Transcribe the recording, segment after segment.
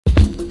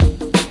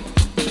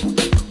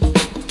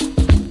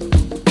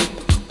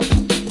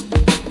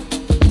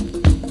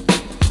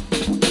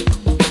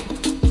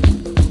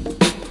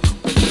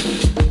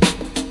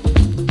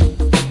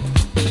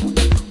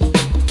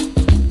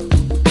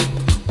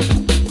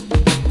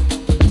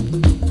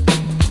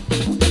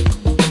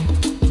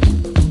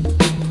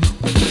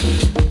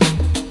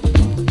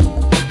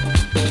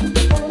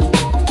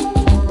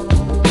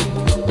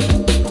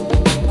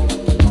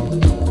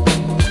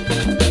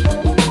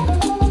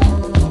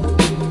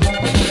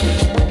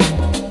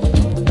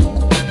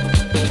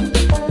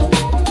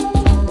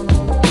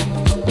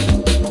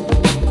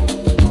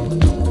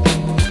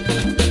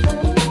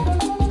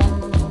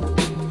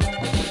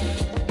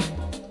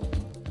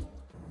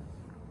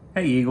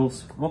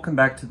welcome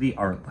back to the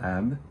Art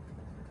Lab.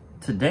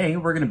 Today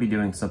we're going to be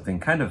doing something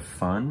kind of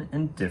fun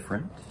and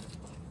different.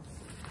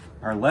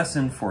 Our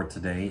lesson for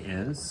today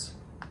is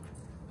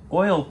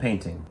oil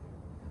painting.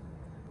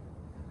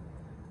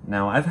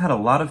 Now, I've had a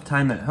lot of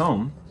time at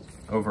home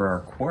over our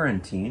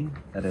quarantine,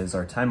 that is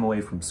our time away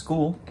from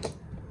school,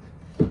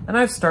 and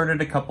I've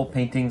started a couple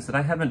paintings that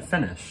I haven't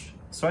finished,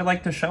 so I'd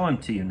like to show them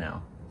to you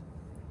now.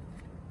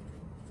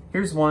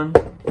 Here's one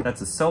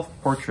that's a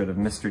self-portrait of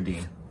Mr.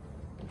 D.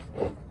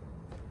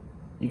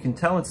 You can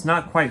tell it's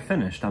not quite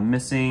finished. I'm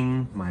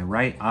missing my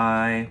right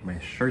eye, my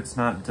shirt's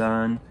not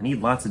done, I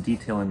need lots of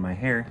detail in my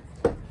hair.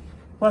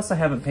 Plus I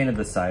haven't painted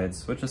the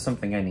sides, which is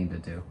something I need to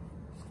do.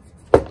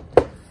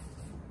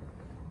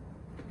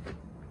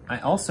 I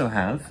also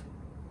have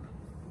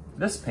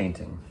this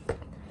painting.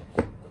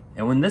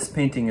 And when this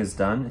painting is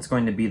done, it's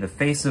going to be the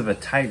face of a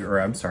tiger,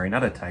 or I'm sorry,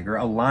 not a tiger,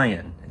 a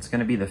lion. It's going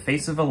to be the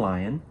face of a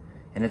lion,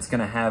 and it's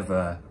going to have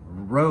a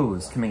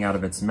rose coming out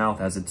of its mouth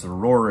as it's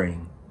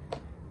roaring.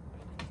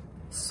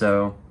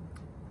 So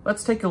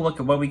let's take a look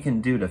at what we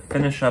can do to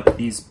finish up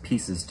these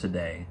pieces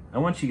today. I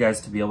want you guys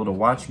to be able to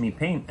watch me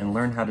paint and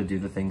learn how to do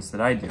the things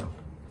that I do.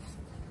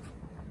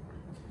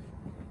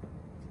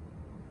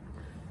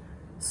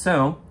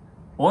 So,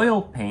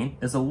 oil paint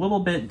is a little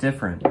bit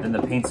different than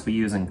the paints we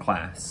use in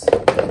class.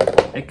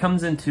 It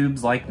comes in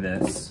tubes like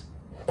this,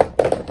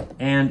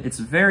 and it's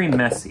very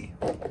messy.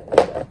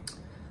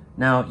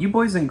 Now, you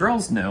boys and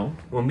girls know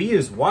when we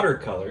use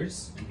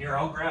watercolors, and here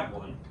I'll grab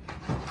one.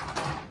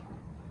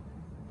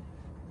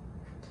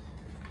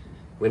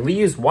 When we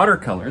use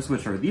watercolors,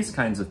 which are these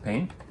kinds of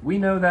paint, we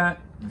know that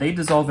they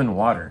dissolve in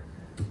water.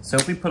 So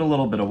if we put a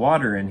little bit of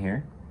water in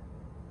here,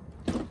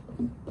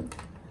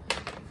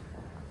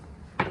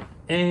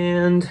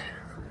 and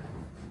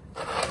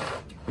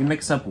we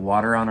mix up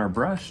water on our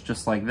brush,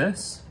 just like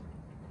this,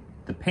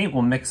 the paint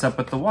will mix up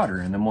with the water,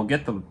 and then we'll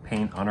get the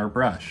paint on our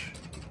brush.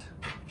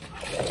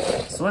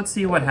 So let's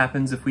see what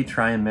happens if we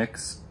try and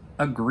mix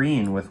a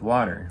green with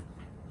water.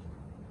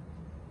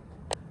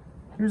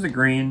 Here's a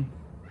green.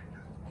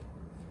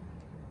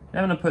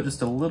 I'm going to put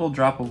just a little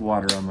drop of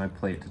water on my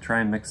plate to try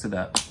and mix it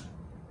up.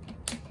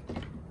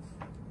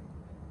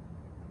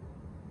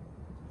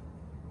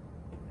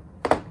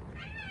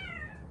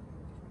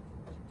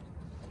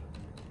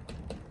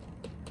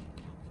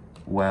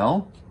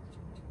 Well,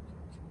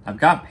 I've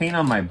got paint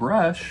on my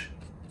brush,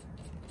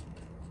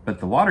 but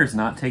the water's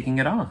not taking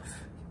it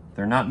off.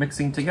 They're not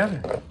mixing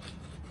together.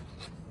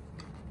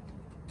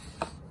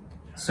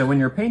 So when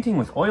you're painting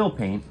with oil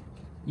paint,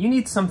 you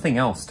need something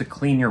else to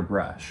clean your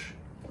brush.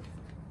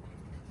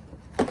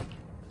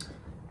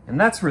 And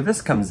that's where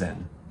this comes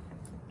in.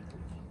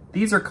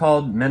 These are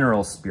called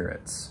mineral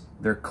spirits.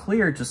 They're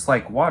clear just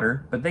like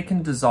water, but they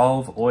can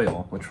dissolve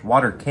oil, which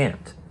water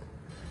can't.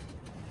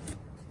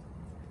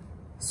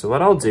 So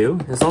what I'll do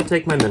is I'll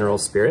take my mineral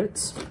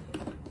spirits,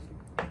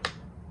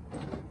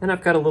 and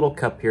I've got a little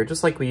cup here,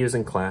 just like we use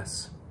in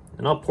class,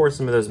 and I'll pour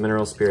some of those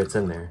mineral spirits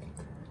in there.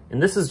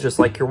 And this is just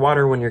like your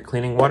water when you're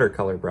cleaning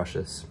watercolor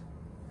brushes.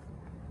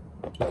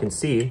 You can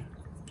see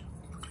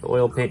the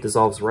oil paint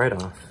dissolves right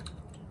off.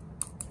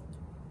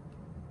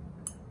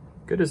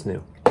 Good as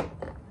new.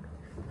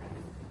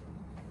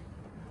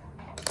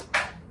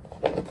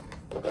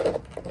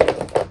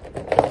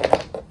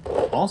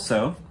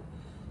 Also,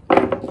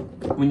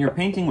 when you're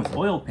painting with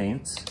oil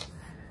paints,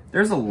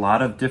 there's a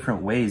lot of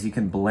different ways you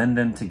can blend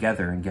them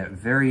together and get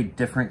very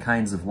different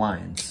kinds of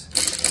lines.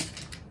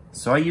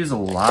 So I use a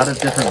lot of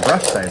different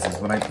brush sizes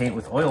when I paint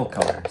with oil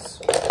colors.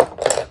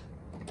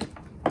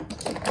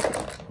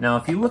 Now,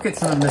 if you look at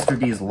some of Mr.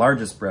 D's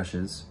largest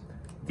brushes,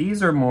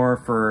 these are more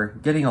for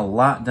getting a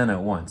lot done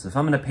at once. If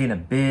I'm going to paint a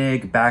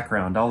big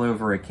background all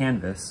over a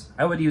canvas,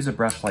 I would use a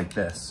brush like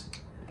this.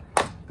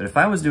 But if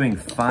I was doing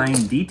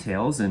fine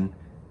details, and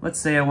let's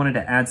say I wanted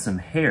to add some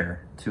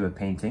hair to a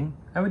painting,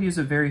 I would use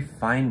a very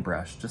fine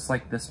brush, just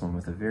like this one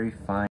with a very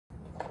fine.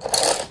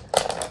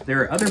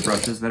 There are other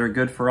brushes that are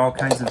good for all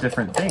kinds of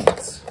different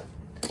things.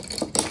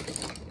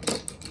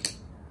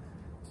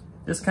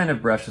 This kind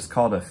of brush is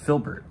called a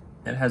filbert.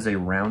 It has a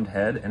round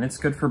head, and it's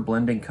good for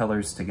blending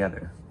colors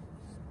together.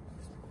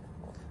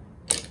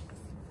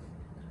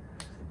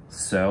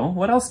 So,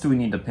 what else do we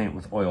need to paint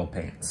with oil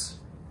paints?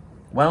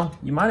 Well,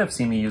 you might have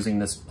seen me using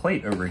this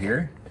plate over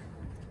here.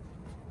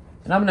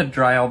 And I'm going to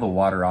dry all the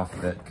water off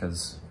of it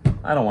because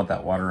I don't want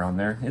that water on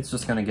there. It's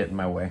just going to get in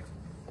my way.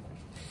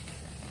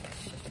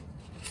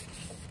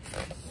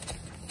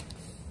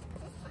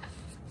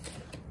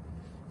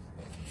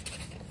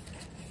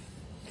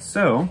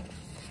 So,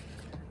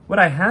 what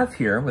I have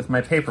here with my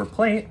paper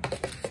plate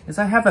is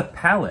I have a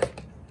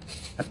palette.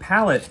 A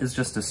palette is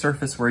just a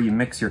surface where you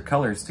mix your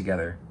colors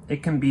together.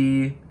 It can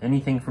be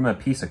anything from a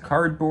piece of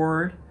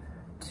cardboard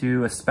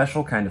to a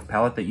special kind of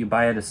palette that you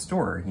buy at a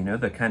store. You know,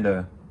 the kind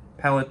of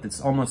palette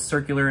that's almost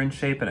circular in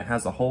shape and it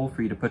has a hole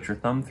for you to put your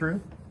thumb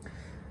through.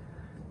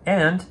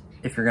 And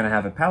if you're going to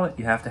have a palette,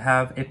 you have to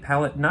have a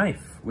palette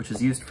knife, which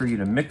is used for you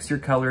to mix your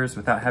colors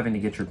without having to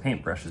get your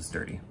paintbrushes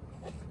dirty.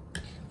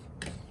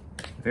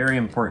 Very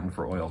important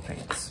for oil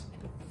paints.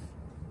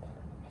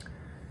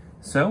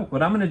 So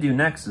what I'm going to do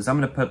next is I'm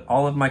going to put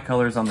all of my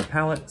colors on the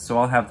palette so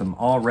I'll have them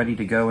all ready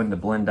to go and to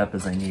blend up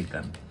as I need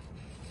them.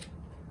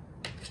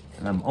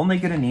 And I'm only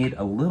going to need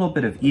a little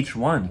bit of each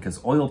one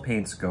because oil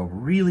paints go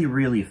really,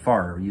 really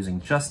far using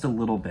just a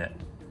little bit.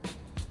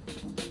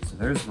 So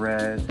there's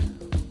red.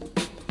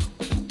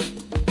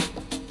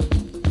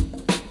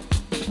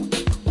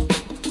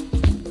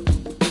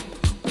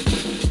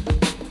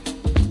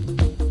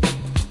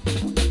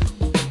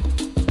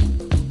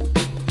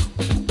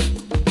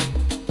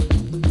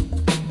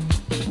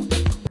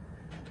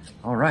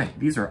 All right,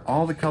 these are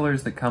all the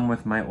colors that come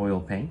with my oil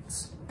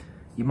paints.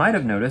 You might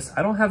have noticed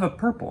I don't have a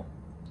purple.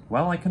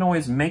 Well, I can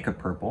always make a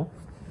purple.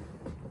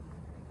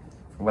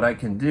 What I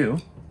can do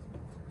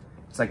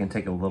is I can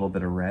take a little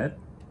bit of red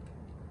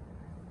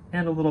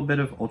and a little bit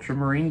of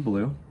ultramarine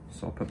blue.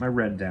 So I'll put my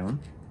red down.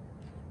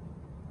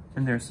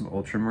 And there's some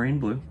ultramarine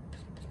blue.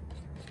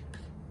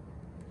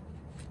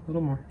 A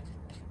little more.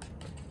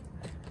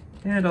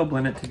 And I'll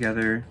blend it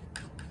together.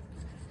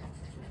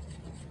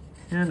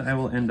 And I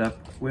will end up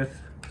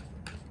with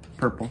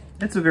purple.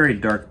 It's a very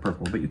dark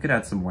purple, but you could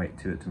add some white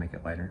to it to make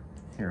it lighter.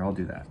 Here, I'll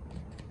do that.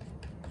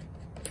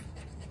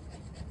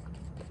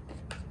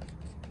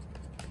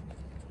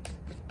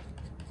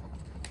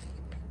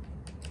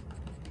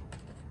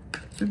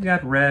 So we've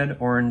got red,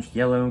 orange,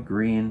 yellow,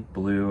 green,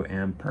 blue,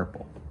 and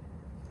purple.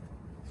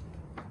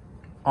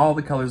 All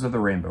the colors of the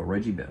rainbow,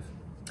 Reggie Biv.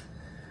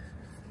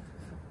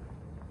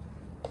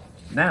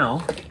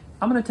 Now,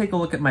 I'm going to take a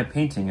look at my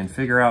painting and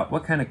figure out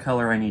what kind of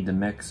color I need to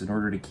mix in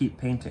order to keep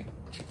painting.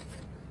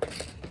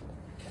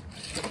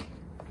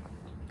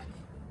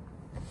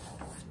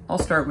 I'll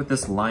start with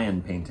this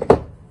lion painting.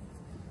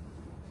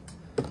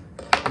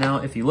 Now,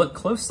 if you look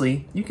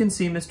closely, you can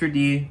see Mr.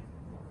 D,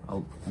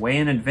 way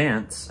in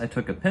advance, I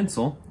took a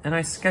pencil and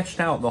I sketched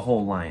out the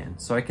whole lion.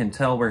 So I can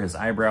tell where his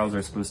eyebrows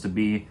are supposed to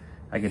be,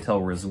 I can tell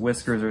where his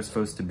whiskers are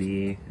supposed to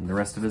be, and the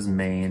rest of his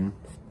mane.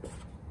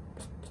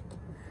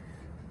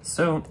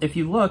 So if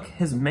you look,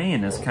 his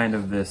mane is kind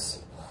of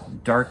this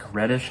dark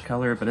reddish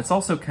color, but it's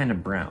also kind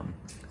of brown.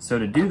 So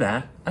to do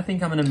that, I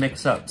think I'm going to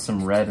mix up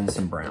some red and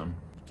some brown.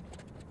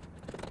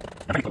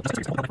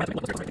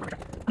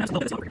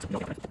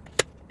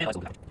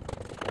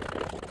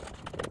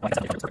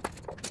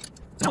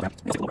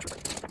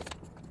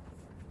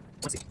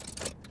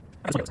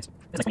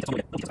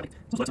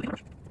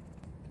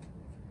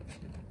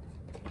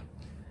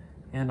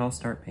 And I'll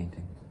start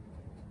painting.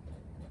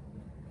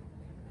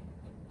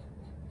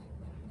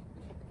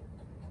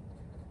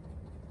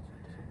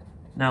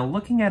 Now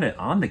looking at it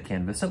on the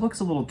canvas, it looks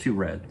a little too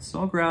red,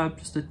 so I'll grab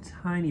just a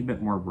tiny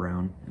bit more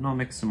brown and I'll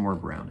mix some more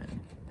brown in.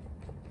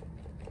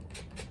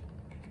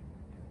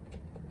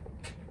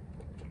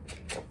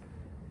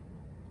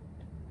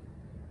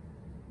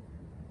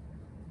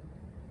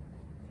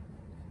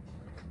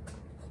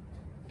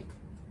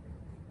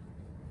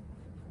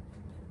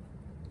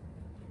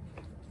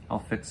 I'll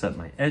fix up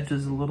my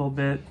edges a little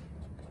bit.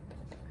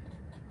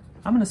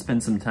 I'm going to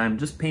spend some time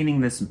just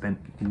painting this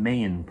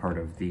main part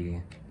of the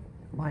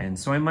lion,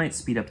 so I might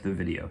speed up the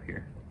video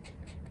here.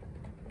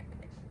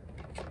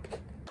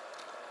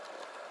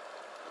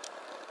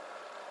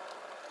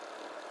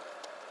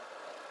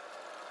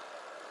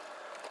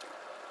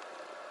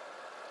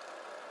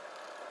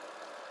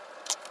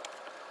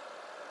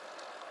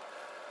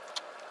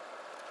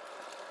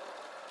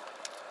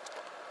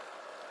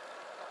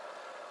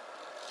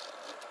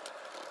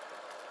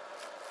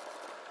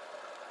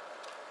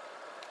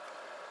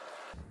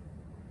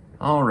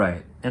 All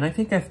right, and I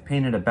think I've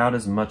painted about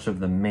as much of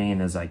the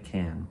mane as I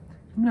can.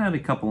 I'm gonna add a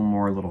couple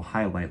more little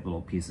highlight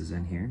little pieces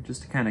in here,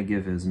 just to kind of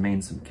give his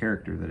mane some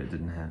character that it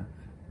didn't have.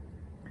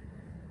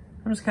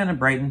 I'm just kind of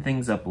brighten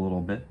things up a little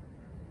bit.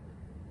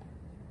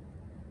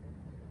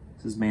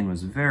 His mane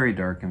was very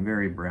dark and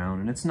very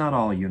brown, and it's not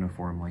all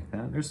uniform like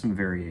that. There's some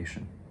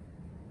variation.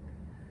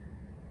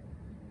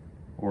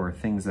 Or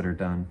things that are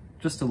done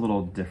just a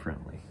little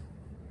differently.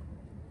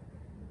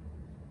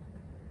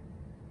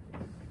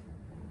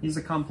 He's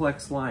a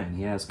complex lion.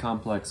 He has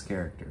complex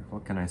character.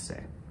 What can I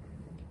say?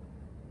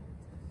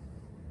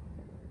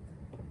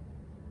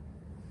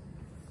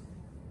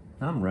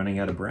 I'm running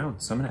out of brown,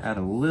 so I'm going to add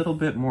a little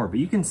bit more. But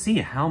you can see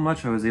how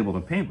much I was able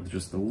to paint with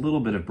just the little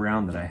bit of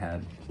brown that I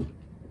had.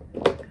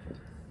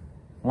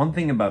 One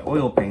thing about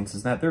oil paints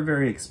is that they're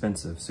very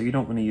expensive, so you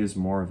don't want to use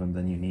more of them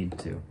than you need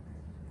to.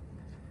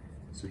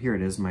 So here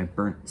it is, my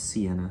burnt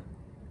sienna.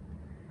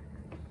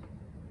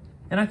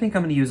 And I think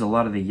I'm going to use a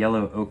lot of the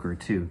yellow ochre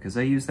too, because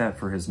I use that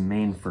for his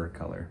main fur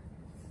color.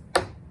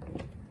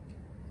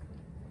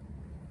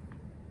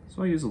 So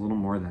I'll use a little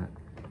more of that.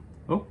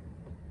 Oh,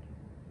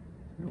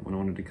 that one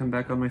wanted to come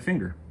back on my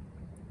finger.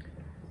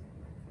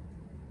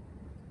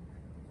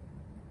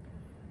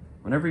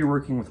 Whenever you're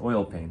working with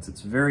oil paints,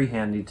 it's very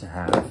handy to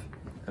have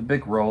a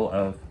big roll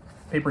of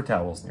paper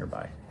towels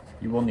nearby.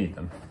 You will need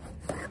them.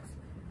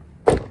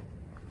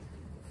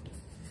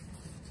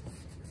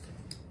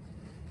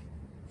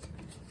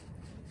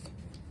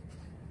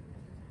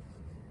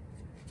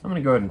 I'm I'm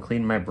gonna go ahead and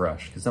clean my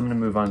brush because I'm gonna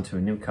move on to a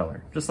new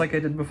color. Just like I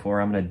did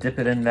before, I'm gonna dip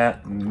it in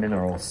that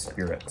Mineral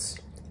Spirits.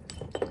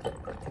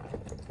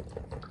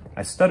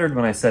 I stuttered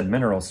when I said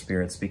Mineral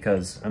Spirits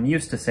because I'm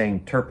used to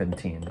saying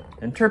turpentine,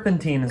 and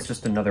turpentine is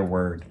just another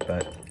word,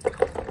 but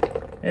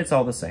it's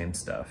all the same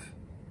stuff.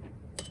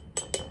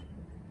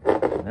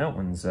 That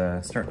one's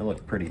starting to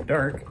look pretty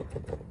dark,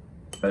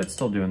 but it's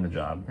still doing the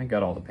job. I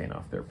got all the paint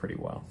off there pretty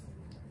well.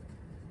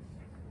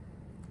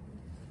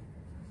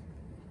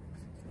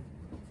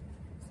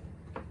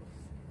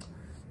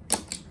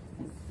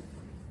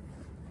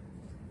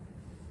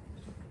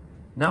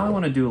 Now I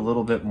want to do a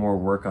little bit more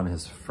work on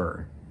his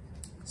fur.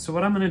 So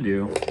what I'm going to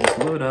do is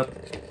load up.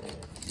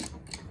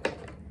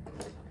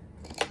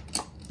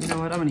 You know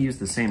what, I'm going to use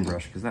the same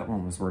brush because that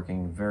one was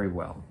working very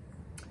well.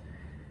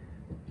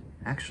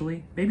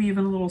 Actually, maybe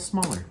even a little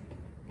smaller.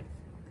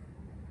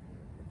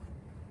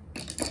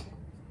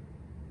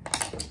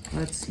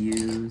 Let's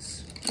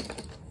use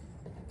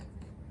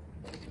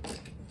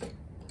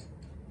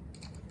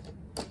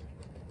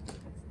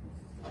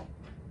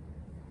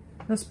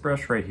this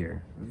brush right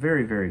here.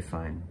 Very, very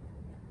fine.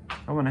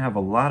 I want to have a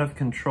lot of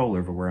control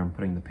over where I'm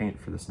putting the paint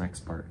for this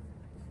next part.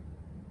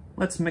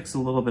 Let's mix a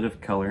little bit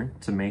of color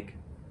to make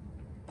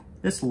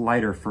this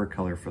lighter fur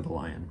color for the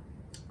lion.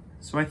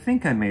 So I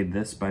think I made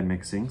this by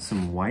mixing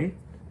some white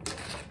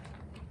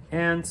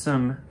and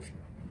some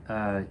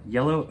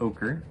yellow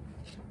ochre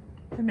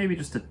and maybe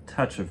just a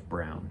touch of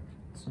brown.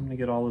 So I'm gonna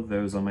get all of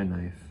those on my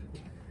knife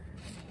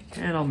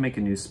and I'll make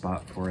a new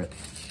spot for it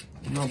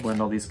and I'll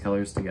blend all these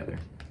colors together.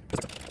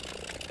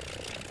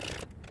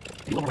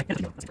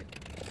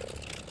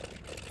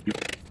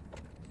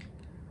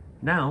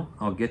 Now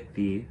I'll get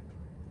the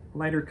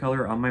lighter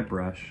color on my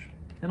brush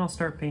and I'll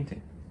start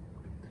painting.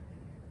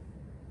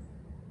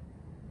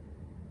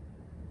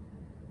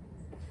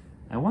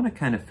 I want to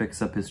kind of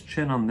fix up his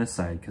chin on this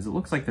side because it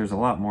looks like there's a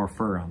lot more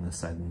fur on this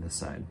side than this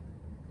side.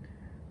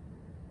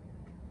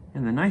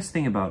 And the nice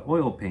thing about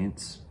oil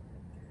paints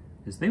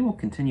is they will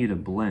continue to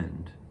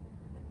blend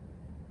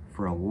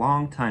for a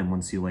long time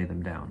once you lay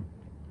them down.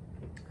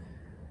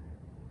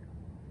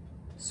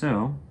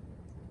 So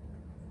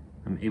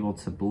I'm able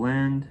to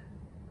blend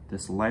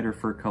this lighter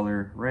fur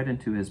color right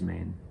into his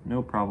mane.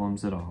 No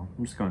problems at all.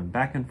 I'm just going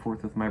back and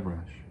forth with my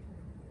brush.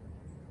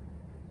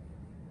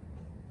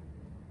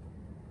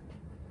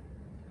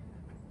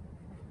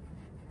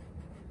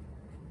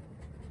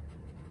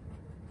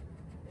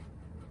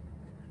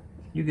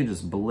 You can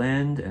just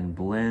blend and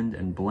blend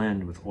and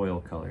blend with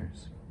oil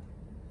colors.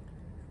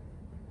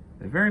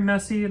 They're very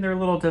messy and they're a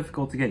little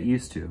difficult to get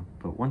used to,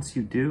 but once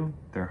you do,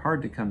 they're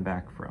hard to come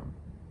back from.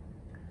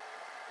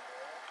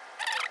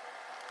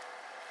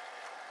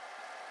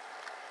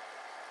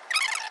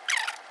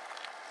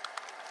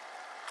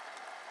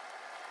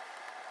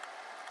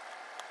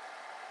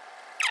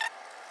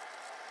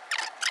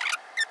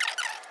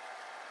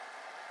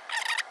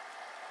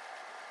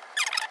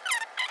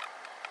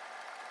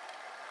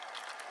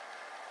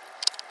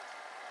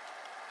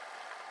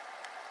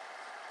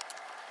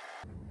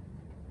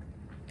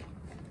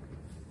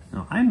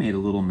 Now I made a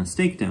little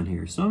mistake down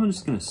here, so I'm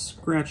just going to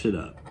scratch it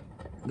up.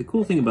 The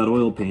cool thing about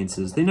oil paints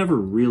is they never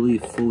really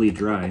fully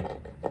dry,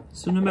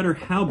 so no matter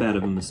how bad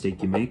of a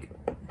mistake you make,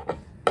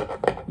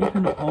 you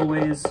can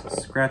always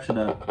scratch it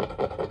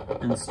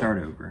up and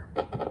start over.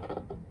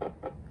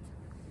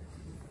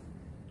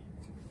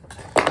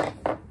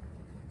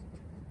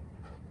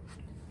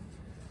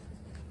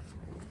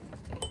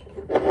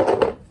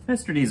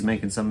 Mr. D's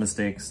making some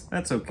mistakes.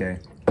 That's okay.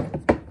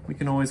 We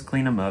can always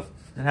clean them up.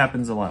 It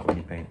happens a lot when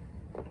you paint.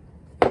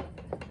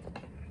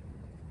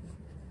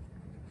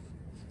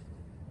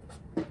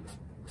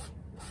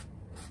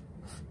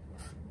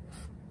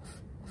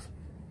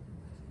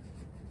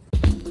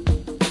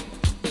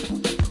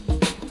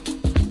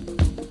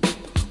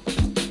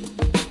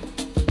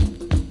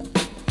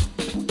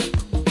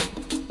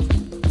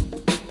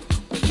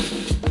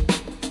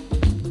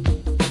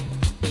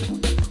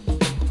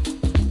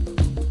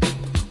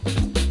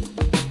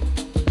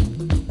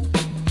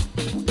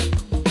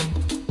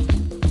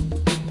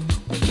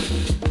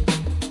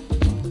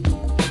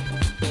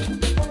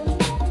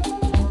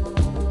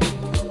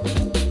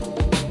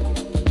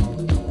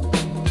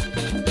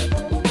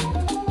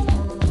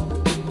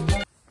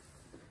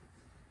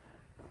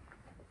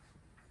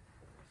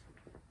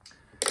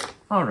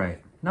 Alright,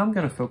 now I'm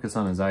going to focus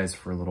on his eyes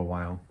for a little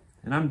while,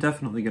 and I'm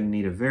definitely going to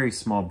need a very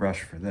small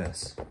brush for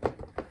this.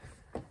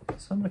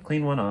 So I'm going to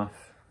clean one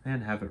off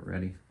and have it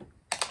ready.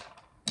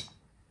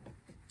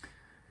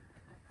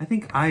 I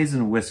think eyes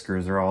and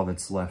whiskers are all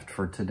that's left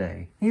for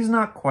today. He's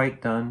not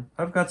quite done.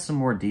 I've got some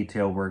more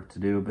detail work to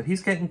do, but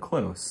he's getting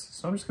close.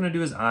 So I'm just going to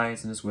do his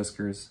eyes and his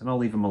whiskers, and I'll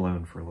leave him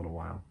alone for a little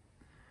while.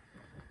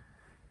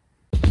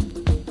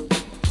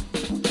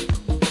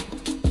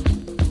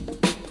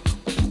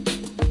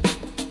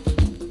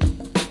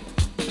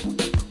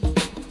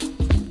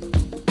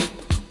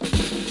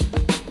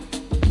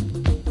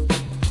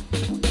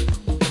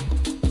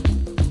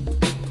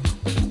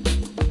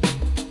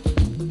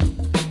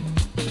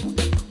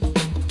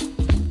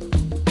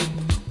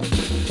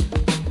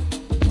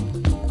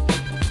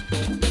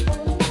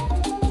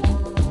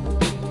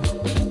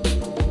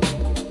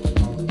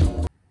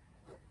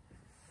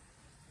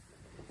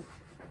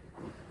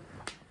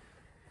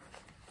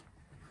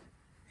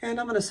 And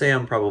I'm gonna say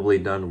I'm probably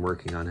done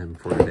working on him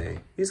for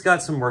today. He's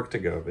got some work to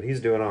go, but he's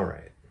doing all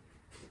right.